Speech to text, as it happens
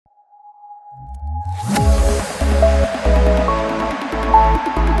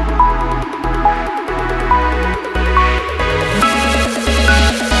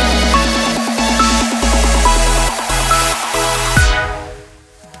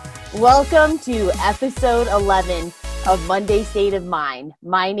Welcome to episode 11 of Monday State of Mind.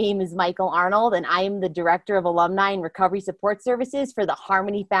 My name is Michael Arnold, and I am the Director of Alumni and Recovery Support Services for the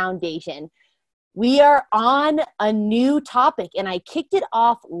Harmony Foundation. We are on a new topic, and I kicked it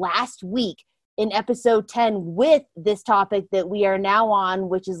off last week in episode 10 with this topic that we are now on,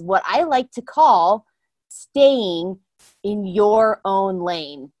 which is what I like to call staying in your own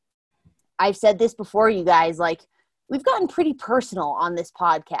lane. I've said this before, you guys, we've gotten pretty personal on this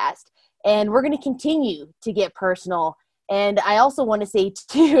podcast, and we're going to continue to get personal. And I also want to say,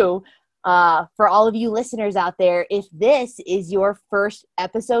 too, for all of you listeners out there, if this is your first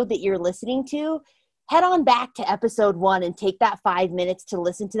episode that you're listening to, head on back to episode 1 and take that 5 minutes to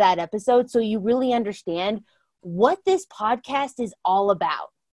listen to that episode so you really understand what this podcast is all about.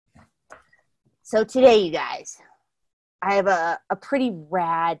 So today, you guys, I have a pretty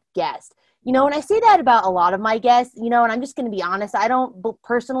rad guest. You know, and I say that about a lot of my guests, and I'm just going to be honest, I don't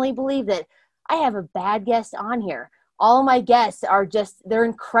personally believe that I have a bad guest on here. All of my guests are they're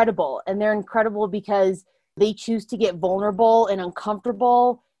incredible, and they're incredible because they choose to get vulnerable and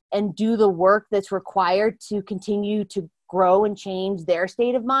uncomfortable and do the work that's required to continue to grow and change their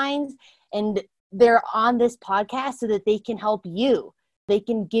state of mind. And they're on this podcast so that they can help you. They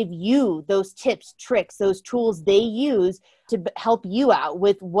can give you those tips, tricks, those tools they use to help you out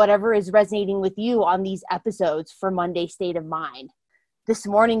with whatever is resonating with you on these episodes for Monday State of Mind. This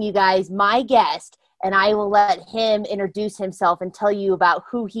morning, you guys, my guest, and I will let him introduce himself and tell you about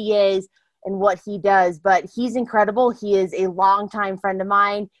who he is and what he does, but he's incredible. He is a longtime friend of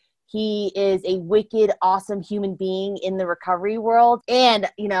mine. He is a wicked, awesome human being in the recovery world. And,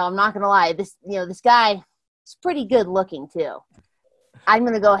 I'm not going to lie, this guy is pretty good looking too. I'm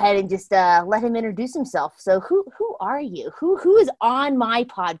going to go ahead and just let him introduce himself. So who are you? Who is on my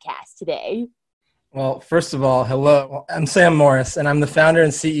podcast today? Well, first of all, hello. I'm Sam Morris, and I'm the founder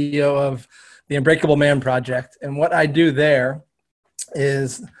and CEO of the Unbreakable Man Project. And what I do there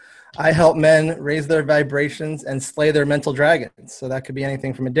is I help men raise their vibrations and slay their mental dragons. So that could be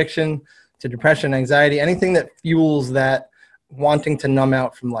anything from addiction to depression, anxiety, anything that fuels that wanting to numb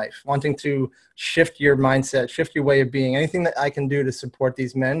out from life, wanting to shift your mindset, shift your way of being, anything that I can do to support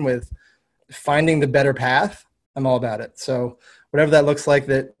these men with finding the better path, I'm all about it. So whatever that looks like,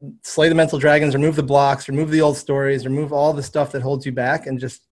 that slay the mental dragons, remove the blocks, remove the old stories, remove all the stuff that holds you back, and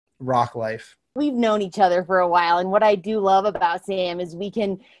just rock life. We've known each other for a while. And what I do love about Sam is we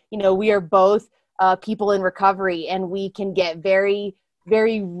can, we are both people in recovery, and we can get very,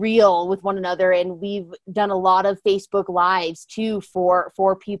 very real with one another. And we've done a lot of Facebook Lives too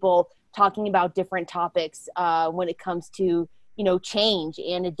for people talking about different topics when it comes to, change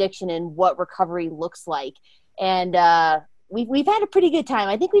and addiction and what recovery looks like. And we've had a pretty good time.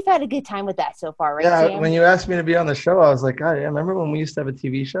 I think we've had a good time with that so far, right, yeah, Sam? When you asked me to be on the show, I was like, oh, yeah, remember when we used to have a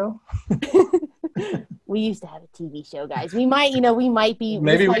TV show? We used to have a TV show, guys. We might be.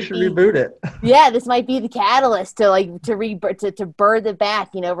 Maybe we should reboot it. Yeah, this might be the catalyst to birth it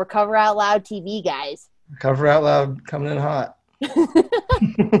back. Recover Out Loud TV, guys. Recover Out Loud coming in hot.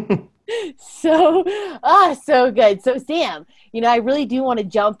 So good. So Sam, I really do want to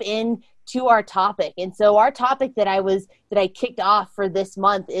jump in to our topic, and so our topic that I kicked off for this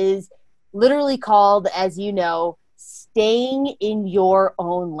month is literally called, as you know, staying in your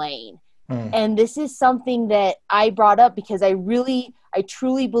own lane. And this is something that I brought up because I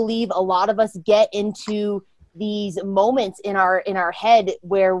truly believe a lot of us get into these moments in our head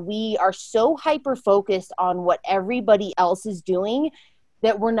where we are so hyper focused on what everybody else is doing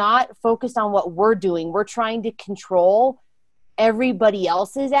that we're not focused on what we're doing. We're trying to control everybody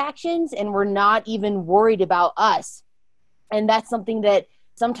else's actions, and we're not even worried about us. And that's something that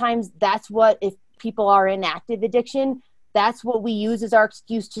sometimes if people are in active addiction, that's what we use as our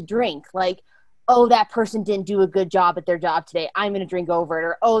excuse to drink. Like, oh, that person didn't do a good job at their job today, I'm going to drink over it.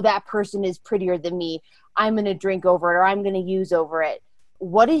 Or, oh, that person is prettier than me, I'm going to drink over it, or I'm going to use over it.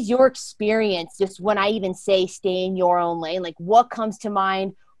 What is your experience just when I even say stay in your own lane? Like, what comes to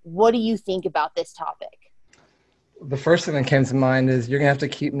mind? What do you think about this topic? The first thing that came to mind is you're going to have to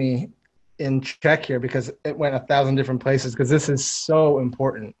keep me in check here because it went 1,000 different places because this is so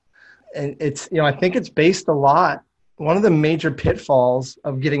important. And it's, I think it's based a lot. One of the major pitfalls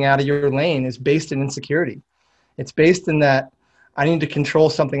of getting out of your lane is based in insecurity. It's based in that I need to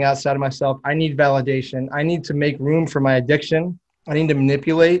control something outside of myself. I need validation. I need to make room for my addiction. I need to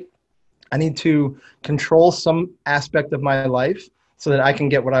manipulate. I need to control some aspect of my life so that I can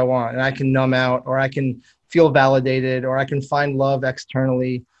get what I want and I can numb out, or I can feel validated, or I can find love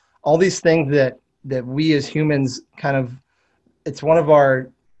externally. All these things that we as humans kind of, it's one of our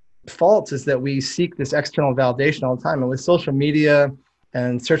faults, is that we seek this external validation all the time. And with social media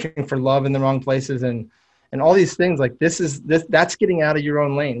and searching for love in the wrong places and all these things, like that's getting out of your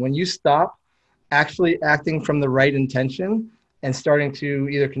own lane. When you stop actually acting from the right intention and starting to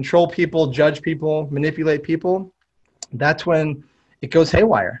either control people, judge people, manipulate people, that's when it goes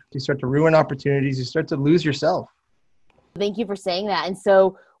haywire. You start to ruin opportunities. You start to lose yourself. Thank you for saying that. And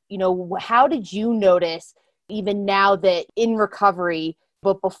so, how did you notice, even now that in recovery,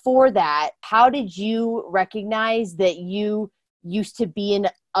 but before that, how did you recognize that you used to be in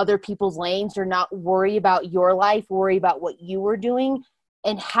other people's lanes or not worry about your life, worry about what you were doing?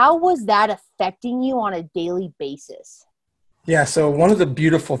 And how was that affecting you on a daily basis? Yeah. So one of the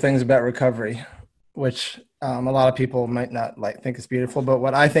beautiful things about recovery, which a lot of people might not think is beautiful, but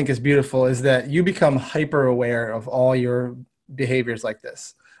what I think is beautiful is that you become hyper aware of all your behaviors like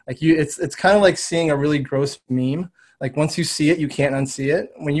this. Like it's kind of like seeing a really gross meme. Like once you see it, you can't unsee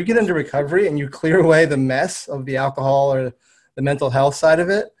it. When you get into recovery and you clear away the mess of the alcohol or the mental health side of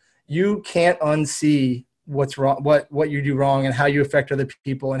it, you can't unsee what's wrong, what you do wrong, and how you affect other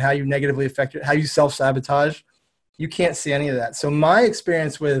people, and how you negatively affect it, how you self-sabotage. You can't see any of that. So my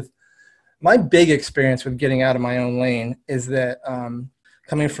big experience with getting out of my own lane is that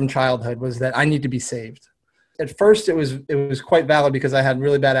coming from childhood was that I need to be saved. At first, it was quite valid because I had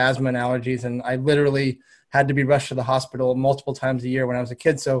really bad asthma and allergies, and I literally had to be rushed to the hospital multiple times a year when I was a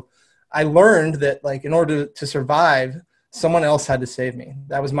kid. So I learned that, like, in order to survive, someone else had to save me.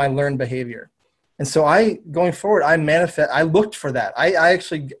 That was my learned behavior. And so going forward, I looked for that. I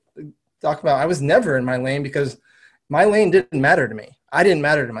actually talk about, I was never in my lane because my lane didn't matter to me. I didn't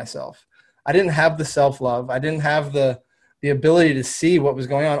matter to myself. I didn't have the self-love. I didn't have the ability to see what was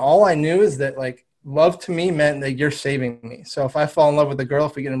going on. All I knew is that, like, love to me meant that you're saving me. So if I fall in love with a girl,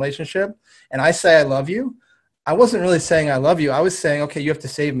 if we get in a relationship and I say I love you, I wasn't really saying I love you. I was saying, okay, you have to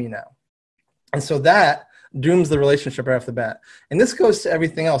save me now. And so that dooms the relationship right off the bat. And this goes to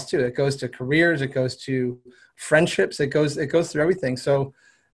everything else too. It goes to careers. It goes to friendships. It goes through everything. So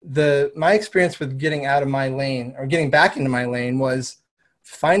my experience with getting out of my lane or getting back into my lane was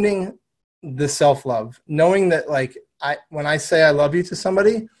finding the self-love, knowing that, like, when I say I love you to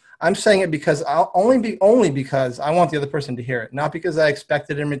somebody, I'm saying it because only because I want the other person to hear it, not because I expect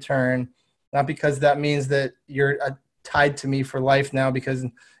it in return, not because that means that you're tied to me for life now because,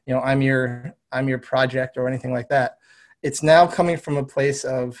 I'm your project or anything like that. It's now coming from a place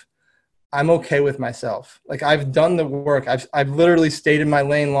of I'm okay with myself. Like, I've done the work. I've literally stayed in my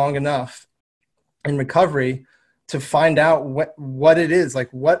lane long enough in recovery to find out what it is, like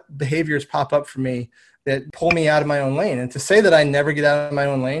what behaviors pop up for me that pull me out of my own lane. And to say that I never get out of my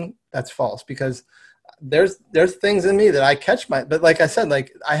own lane, that's false, because there's things in me that I catch but like I said,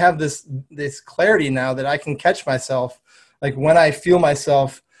 like, I have this clarity now that I can catch myself, like when I feel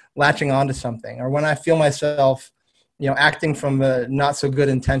myself latching onto something, or when I feel myself, acting from a not so good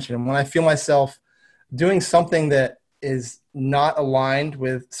intention, when I feel myself doing something that is not aligned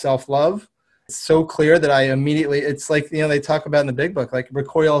with self-love. It's so clear that I immediately, it's like, they talk about in the big book, like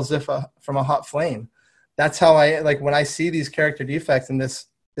recoil as if from a hot flame. That's how when I see these character defects and this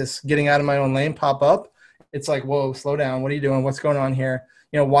getting out of my own lane pop up, it's like, whoa, slow down. What are you doing? What's going on here?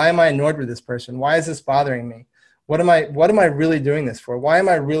 Why am I annoyed with this person? Why is this bothering me? What am I really doing this for? Why am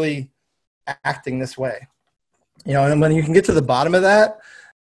I really acting this way? And when you can get to the bottom of that,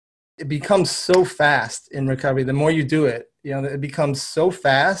 it becomes so fast in recovery. The more you do it, it becomes so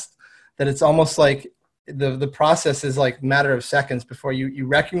fast that it's almost like the process is like a matter of seconds before you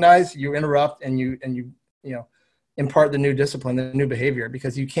recognize, you interrupt, and you impart the new discipline, the new behavior,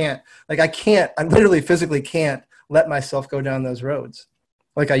 because I literally physically can't let myself go down those roads.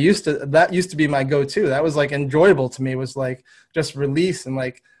 Like that used to be my go-to. That was like enjoyable to me, was like just release and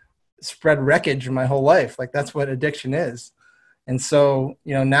like spread wreckage in my whole life. Like that's what addiction is. And so,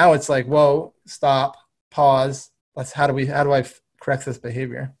 now it's like, whoa, stop, pause. How do I correct this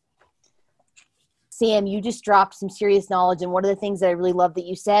behavior? Sam, you just dropped some serious knowledge. And one of the things that I really love that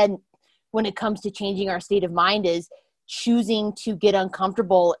you said when it comes to changing our state of mind is choosing to get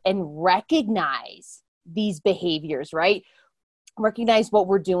uncomfortable and recognize these behaviors, right? Recognize what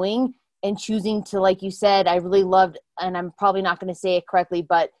we're doing and choosing to, like you said, I really loved, and I'm probably not going to say it correctly,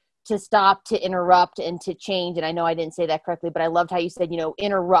 but to stop, to interrupt, and to change. And I know I didn't say that correctly, but I loved how you said,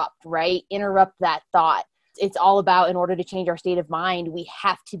 interrupt, right? Interrupt that thought. It's all about, in order to change our state of mind, we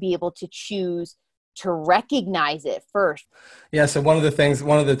have to be able to choose to recognize it first. Yeah. So one of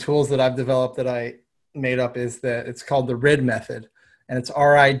the tools that I've developed that I made up is that it's called the RID method. and it's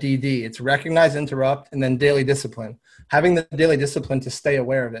RIDD. It's recognize, interrupt, and then daily discipline. Having the daily discipline to stay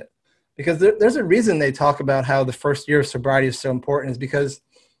aware of it. Because there's a reason they talk about how the first year of sobriety is so important, is because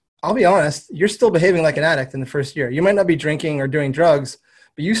I'll be honest, you're still behaving like an addict in the first year. You might not be drinking or doing drugs,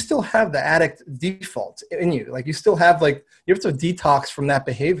 but you still have the addict default in you. Like you still have you have to detox from that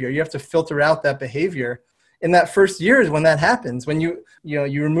behavior. You have to filter out that behavior. In that first year is when that happens, when you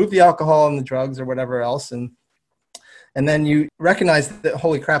remove the alcohol and the drugs or whatever else. And then you recognize that,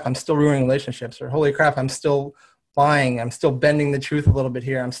 holy crap, I'm still ruining relationships, or holy crap, I'm still lying. I'm still bending the truth a little bit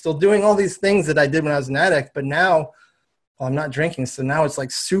here. I'm still doing all these things that I did when I was an addict, but now, well, I'm not drinking. So now it's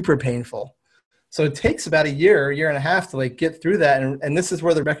like super painful. So it takes about a year and a half to like get through that. And this is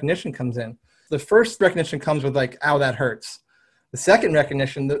where the recognition comes in. The first recognition comes with like, ow, that hurts. The second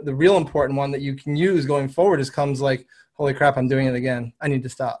recognition, the real important one that you can use going forward, comes like, holy crap, I'm doing it again. I need to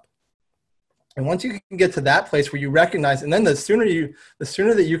stop. And once you can get to that place where you recognize, and then the sooner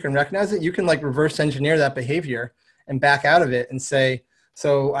that you can recognize it, you can like reverse engineer that behavior and back out of it and say,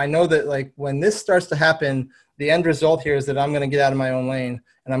 so I know that like when this starts to happen, the end result here is that I'm going to get out of my own lane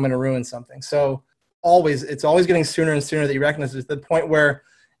and I'm going to ruin something. So it's always getting sooner and sooner that you recognize it, to the point where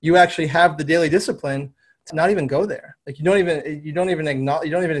you actually have the daily discipline to not even go there. Like you don't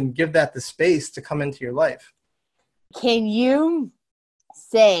even give that the space to come into your life. Can you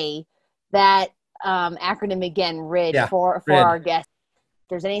say that acronym again, RID, for RID. our guests? If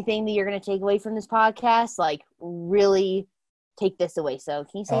there's anything that you're going to take away from this podcast, like really take this away. So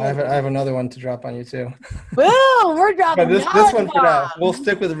can you say I have another one to drop on you too. Boom, we're dropping this one for now. We'll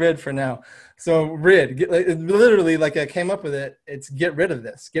stick with RID for now. So RID, literally, like I came up with it, it's get rid of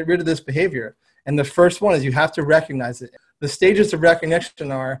this. Get rid of this behavior. And the first one is you have to recognize it. The stages of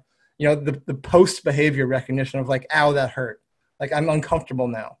recognition are, the post-behavior recognition of like, ow, that hurt. Like I'm uncomfortable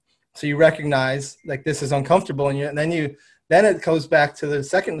now. So you recognize like this is uncomfortable, and then it goes back to the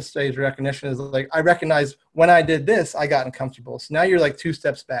second stage of recognition, is like, I recognize when I did this, I got uncomfortable. So now you're like 2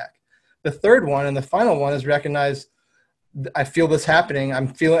 steps back. The third one and the final one is recognize, I feel this happening. I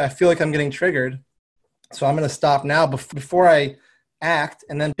feel like I'm getting triggered. So I'm going to stop now before I act,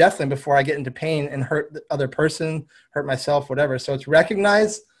 and then definitely before I get into pain and hurt the other person, hurt myself, whatever. So it's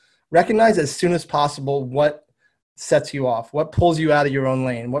recognize as soon as possible what sets you off, what pulls you out of your own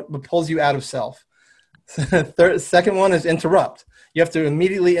lane, what pulls you out of self. Second one is interrupt. You have to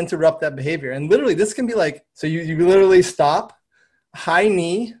immediately interrupt that behavior. And literally this can be like, so you literally stop, high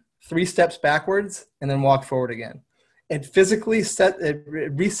knee, 3 steps backwards, and then walk forward again. It physically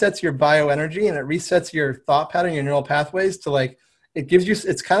resets your bioenergy, and it resets your thought pattern, your neural pathways to like,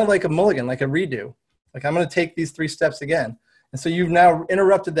 it's kind of like a mulligan, like a redo. Like I'm going to take these 3 steps again. And so you've now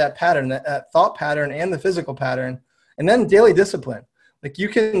interrupted that pattern, that thought pattern and the physical pattern. And then daily discipline. Like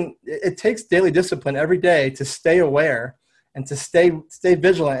it takes daily discipline every day to stay aware and to stay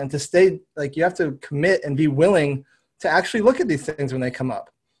vigilant, and to stay, like, you have to commit and be willing to actually look at these things when they come up.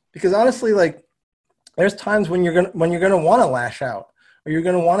 Because honestly, like, there's times when you're going to want to lash out, or you're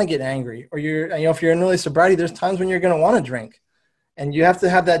going to want to get angry, or if you're in early sobriety, there's times when you're going to want to drink. And you have to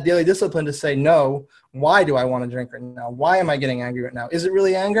have that daily discipline to say, no, why do I want to drink right now? Why am I getting angry right now? Is it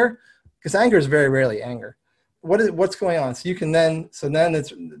really anger? Because anger is very rarely anger. What's going on? So then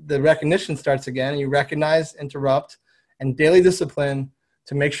it's the recognition starts again, and you recognize, interrupt, and daily discipline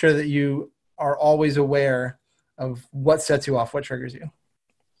to make sure that you are always aware of what sets you off, what triggers you.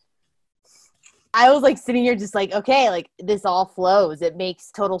 I was like sitting here just like, okay, like this all flows. It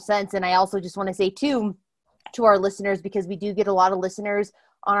makes total sense. And I also just want to say too, to our listeners, because we do get a lot of listeners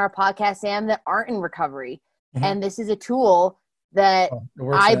on our podcast, Sam, that aren't in recovery. Mm-hmm. And this is a tool that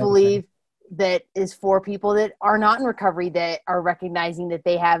I believe that is for people that are not in recovery, that are recognizing that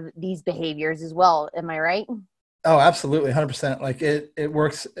they have these behaviors as well. Am I right? Oh, absolutely. 100%. Like it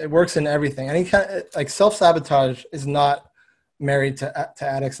works in everything. Any kind of, like, self-sabotage is not married to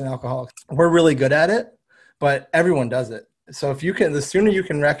addicts and alcoholics. We're really good at it, but everyone does it. So the sooner you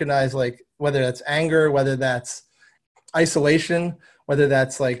can recognize, like, whether that's anger, whether that's isolation, whether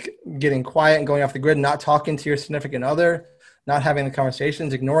that's like getting quiet and going off the grid, not talking to your significant other, not having the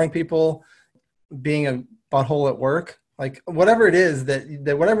conversations, ignoring people, being a butthole at work, like whatever it is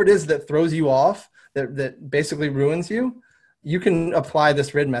that throws you off, that basically ruins you, you can apply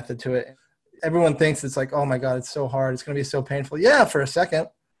this RID method to it. Everyone thinks it's like, oh my God, it's so hard, it's going to be so painful. Yeah, for a second,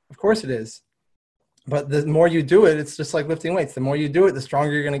 of course it is. But the more you do it, it's just like lifting weights. The more you do it, the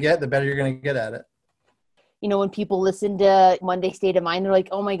stronger you're going to get, the better you're going to get at it. You know, when people listen to Monday State of Mind, they're like,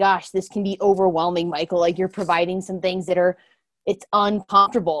 oh my gosh, this can be overwhelming, Michael. Like, you're providing some things it's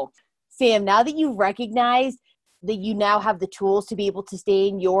uncomfortable. Sam, now that you've recognized that you now have the tools to be able to stay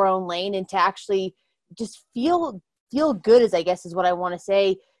in your own lane and to actually just feel feel good is, I guess, is what I want to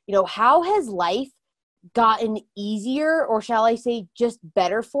say. You know, how has life gotten easier, or shall I say just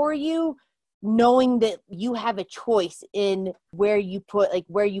better for you, knowing that you have a choice in where you put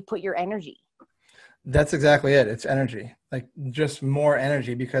your energy? That's exactly it. It's energy, like just more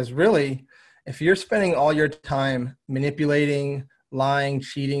energy, because really, if you're spending all your time manipulating, lying,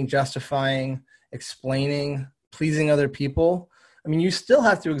 cheating, justifying, explaining, pleasing other people, I mean, you still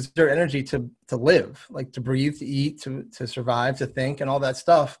have to exert energy to live, like to breathe, to eat, to survive, to think, and all that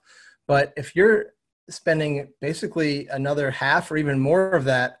stuff. But if you're spending basically another half or even more of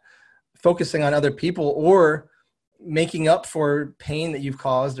that focusing on other people or making up for pain that you've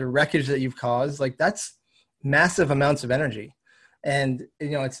caused or wreckage that you've caused, like that's massive amounts of energy. And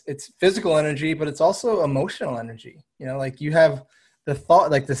it's physical energy, but it's also emotional energy. Like you have the thought,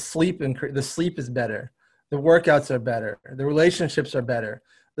 like the sleep is better, the workouts are better, the relationships are better,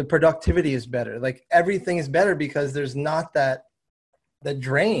 the productivity is better, like everything is better because there's not that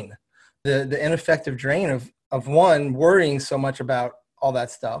drain, the ineffective drain of one, worrying so much about all that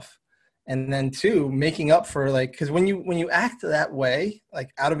stuff, and then two, making up for, like, because when you act that way, like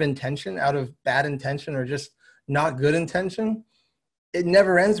out of intention, out of bad intention, or just not good intention, it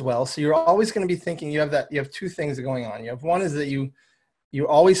never ends well. So you're always going to be thinking, you have two things going on. You have one is that you're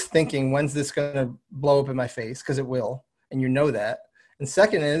always thinking, when's this going to blow up in my face? Because it will, and you know that. And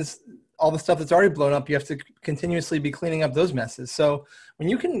second is all the stuff that's already blown up, you have to continuously be cleaning up those messes. So when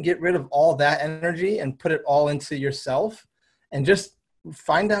you can get rid of all that energy and put it all into yourself and just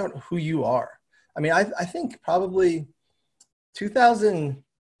find out who you are. I mean, I think probably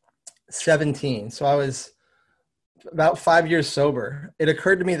 2017. So I was about 5 years sober. It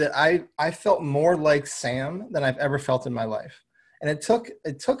occurred to me that I felt more like Sam than I've ever felt in my life. And it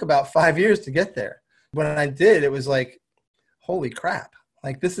took about 5 years to get there. When I did, it was like, holy crap.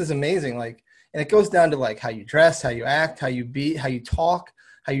 Like, this is amazing. Like, and it goes down to like how you dress, how you act, how you be, how you talk,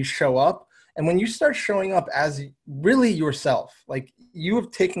 how you show up. And when you start showing up as really yourself, like you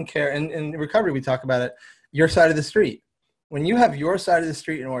have taken care, and in recovery, we talk about it, your side of the street. When you have your side of the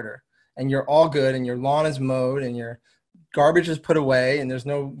street in order and you're all good and your lawn is mowed and your garbage is put away and there's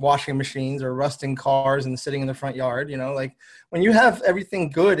no washing machines or rusting cars and sitting in the front yard, like when you have everything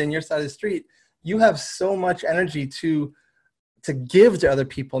good in your side of the street, you have so much energy to give to other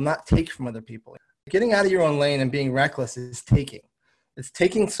people, not take from other people. Getting out of your own lane and being reckless is taking. It's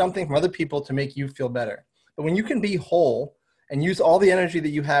taking something from other people to make you feel better. But when you can be whole and use all the energy that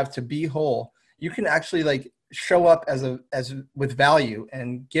you have to be whole, you can actually like show up as with value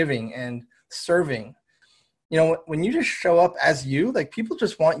and giving and serving. When you just show up as you, like people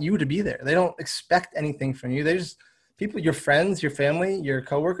just want you to be there. They don't expect anything from you. They just, people, your friends, your family, your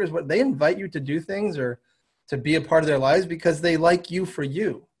coworkers, they invite you to do things or to be a part of their lives because they like you for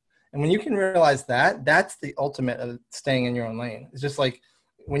you. And when you can realize that, that's the ultimate of staying in your own lane. It's just like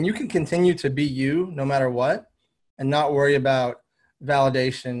when you can continue to be you no matter what and not worry about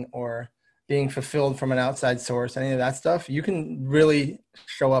validation or being fulfilled from an outside source, any of that stuff, you can really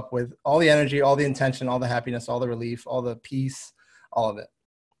show up with all the energy, all the intention, all the happiness, all the relief, all the peace, all of it.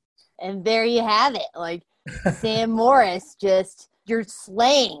 And there you have it. Like Sam Morris, you're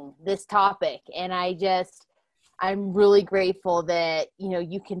slaying this topic. And I'm really grateful that,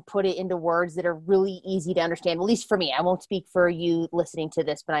 you can put it into words that are really easy to understand, at least for me. I won't speak for you listening to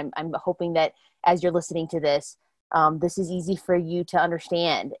this, but I'm hoping that as you're listening to this, this is easy for you to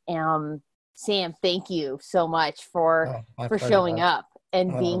understand. Sam, thank you so much for showing up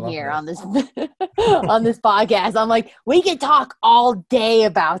and being here on this on this podcast. I'm like, we could talk all day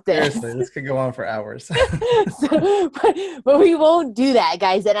about this. Seriously, this could go on for hours. but we won't do that,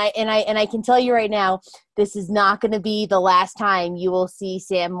 guys. And I can tell you right now, this is not going to be the last time you will see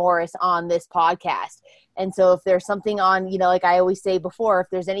Sam Morris on this podcast. And so if there's something on, like I always say before, if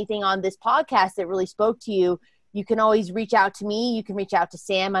there's anything on this podcast that really spoke to you, you can always reach out to me. You can reach out to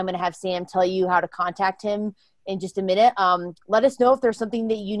Sam. I'm going to have Sam tell you how to contact him in just a minute. Let us know if there's something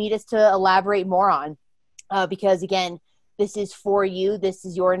that you need us to elaborate more on. Because again, this is for you. This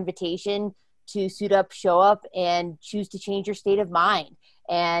is your invitation to suit up, show up, and choose to change your state of mind.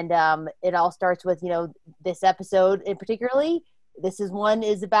 And it all starts with, this episode in particularly. This is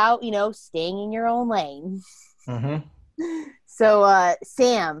about, staying in your own lane. Mm-hmm. So,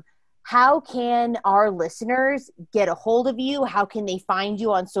 Sam, how can our listeners get a hold of you? How can they find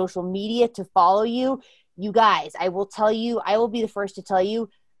you on social media to follow you? You guys, I will be the first to tell you,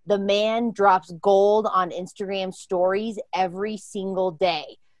 the man drops gold on Instagram stories every single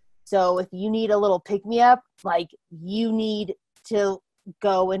day. So if you need a little pick-me-up, like, you need to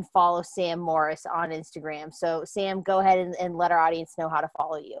go and follow Sam Morris on Instagram. So Sam, go ahead and let our audience know how to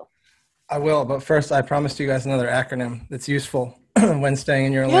follow you. I will, but first I promised you guys another acronym that's useful when staying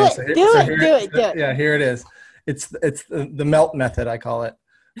in your Do lane. it, do it. Yeah, here it is. It's the MELT method, I call it.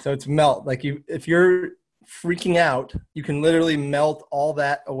 So it's MELT. Like if you're freaking out, you can literally melt all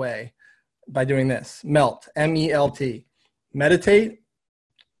that away by doing this. MELT, MELT. Meditate,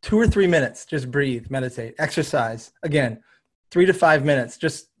 2 or 3 minutes. Just breathe, meditate, exercise. Again, 3 to 5 minutes.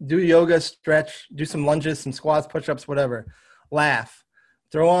 Just do yoga, stretch, do some lunges, some squats, push-ups, whatever. Laugh.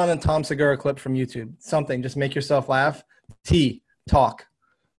 Throw on a Tom Segura clip from YouTube. Something. Just make yourself laugh. T, talk.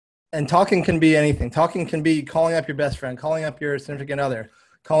 And talking can be anything. Talking can be calling up your best friend, calling up your significant other,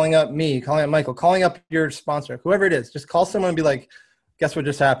 calling up me, calling up Michael, calling up your sponsor, whoever it is. Just call someone and be like, guess what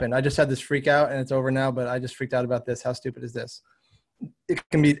just happened? I just had this freak out and it's over now, but I just freaked out about this. How stupid is this? It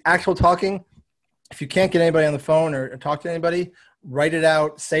can be actual talking. If you can't get anybody on the phone or talk to anybody, write it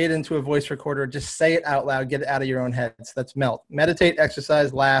out, say it into a voice recorder, just say it out loud, get it out of your own head. So that's MELT. Meditate,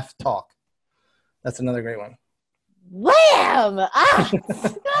 exercise, laugh, talk. That's another great one. Wham! Ah!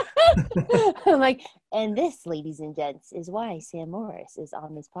 I'm like, and this, ladies and gents, is why Sam Morris is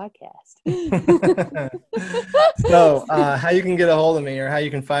on this podcast. So how you can get a hold of me or how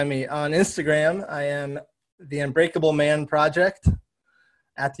you can find me on Instagram, I am The Unbreakable Man Project,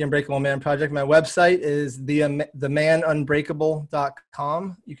 at The Unbreakable Man Project. My website is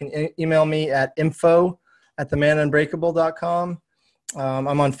themanunbreakable.com. You can email me at info@themanunbreakable.com.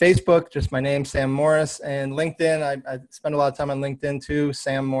 I'm on Facebook, just my name, Sam Morris, and LinkedIn. I spend a lot of time on LinkedIn too,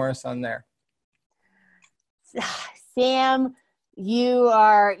 Sam Morris on there. Sam,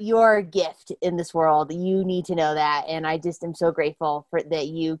 you're a gift in this world. You need to know that. And I just am so grateful that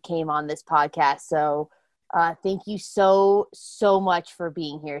you came on this podcast. So thank you so much for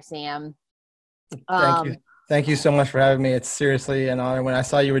being here, Sam. Thank you. Thank you so much for having me. It's seriously an honor. When I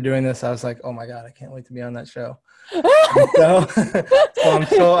saw you were doing this, I was like, oh my God, I can't wait to be on that show. So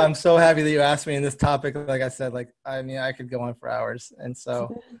I'm so happy that you asked me in this topic. Like I said, I could go on for hours. And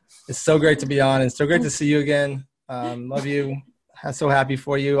so it's so great to be on and so great to see you again. Love you. I'm so happy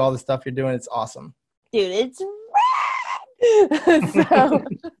for you. All the stuff you're doing. It's awesome. Dude, it's rad. So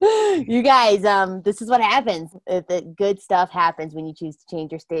you guys, this is what happens. The good stuff happens when you choose to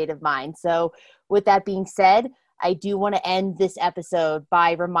change your state of mind. So with that being said, I do want to end this episode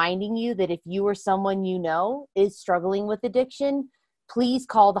by reminding you that if you or someone you know is struggling with addiction, please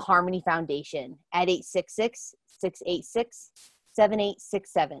call the Harmony Foundation at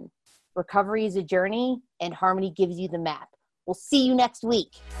 866-686-7867. Recovery is a journey, and Harmony gives you the map. We'll see you next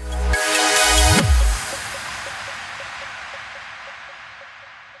week.